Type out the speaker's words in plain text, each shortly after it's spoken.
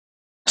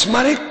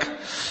Marek.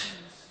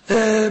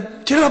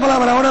 Tiene la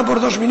palabra ahora por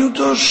 2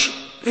 minutos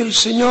el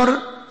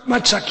señor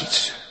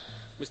MATSAKIS.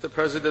 Mr.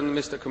 President,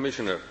 Mr.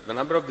 Commissioner, the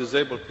number of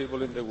disabled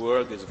people in the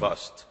world is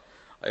vast.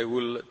 I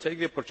will take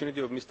the opportunity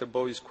of Mr.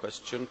 Bowie's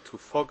question to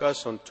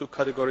focus on 2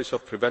 categories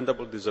of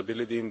preventable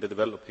disability in the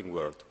developing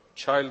world: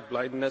 child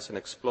blindness and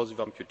explosive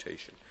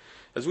amputation.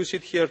 As we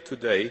sit here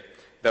today,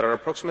 there are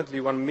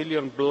approximately 1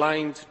 million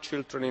blind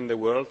children in the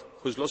world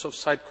whose loss of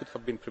sight could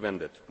have been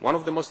prevented. One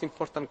of the most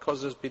important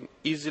causes has been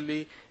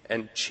easily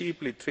and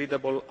cheaply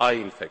treatable eye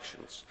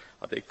infections.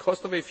 At a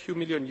cost of a few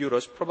million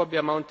euros, probably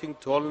amounting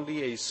to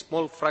only a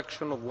small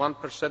fraction of 1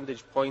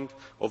 percentage point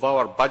of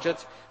our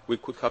budget, we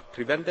could have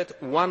prevented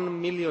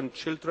 1 million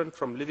children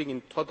from living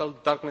in total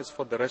darkness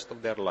for the rest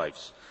of their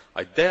lives.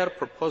 I dare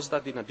propose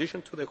that, in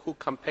addition to the WHO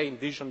campaign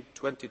Vision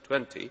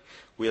 2020,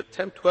 we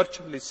attempt to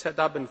urgently set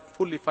up and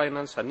fully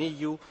finance an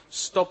EU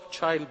Stop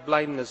Child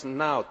Blindness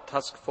Now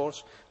task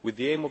force with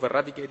the aim of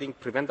eradicating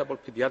preventable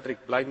paediatric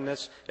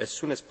blindness as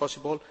soon as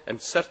possible, and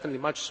certainly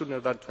much sooner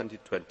than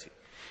 2020.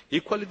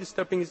 Equally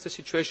disturbing is the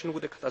situation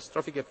with the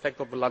catastrophic effect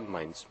of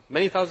landmines.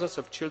 Many thousands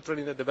of children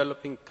in the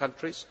developing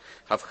countries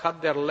have had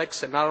their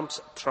legs and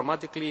arms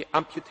traumatically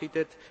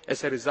amputated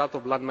as a result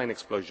of landmine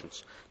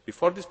explosions.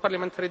 Before this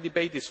parliamentary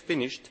debate is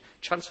finished,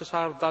 chances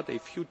are that a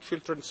few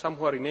children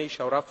somewhere in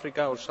Asia or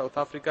Africa or South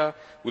Africa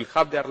will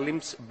have their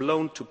limbs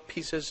blown to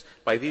pieces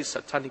by these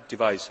satanic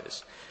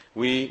devices.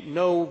 We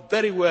know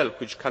very well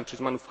which countries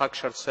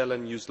manufacture, sell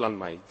and use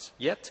landmines,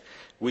 yet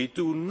we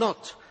do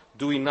not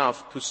do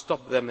enough to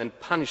stop them and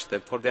punish them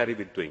for their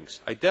evil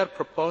doings. I dare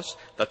propose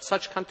that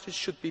such countries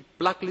should be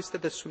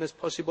blacklisted as soon as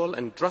possible,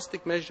 and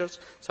drastic measures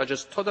such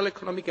as total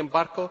economic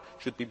embargo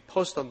should be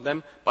imposed on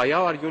them by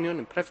our Union,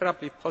 and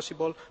preferably if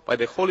possible by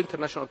the whole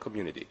international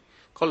community.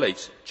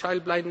 Colleagues,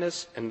 child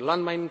blindness and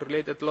landmine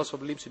related loss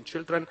of limbs in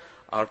children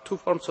are 2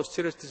 forms of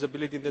serious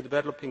disability in the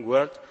developing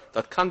world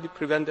that can be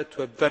prevented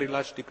to a very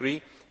large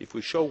degree if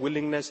we show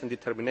willingness and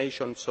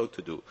determination so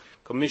to do.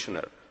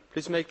 Commissioner,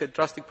 please make the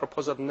drastic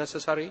proposal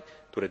necessary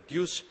to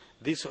reduce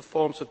these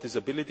forms of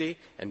disability,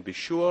 and be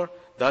sure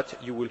that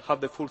you will have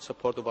the full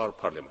support of our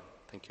Parliament.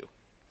 Thank you.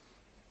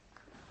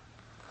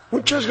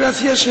 Muchas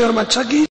gracias, señor MATSAKIS.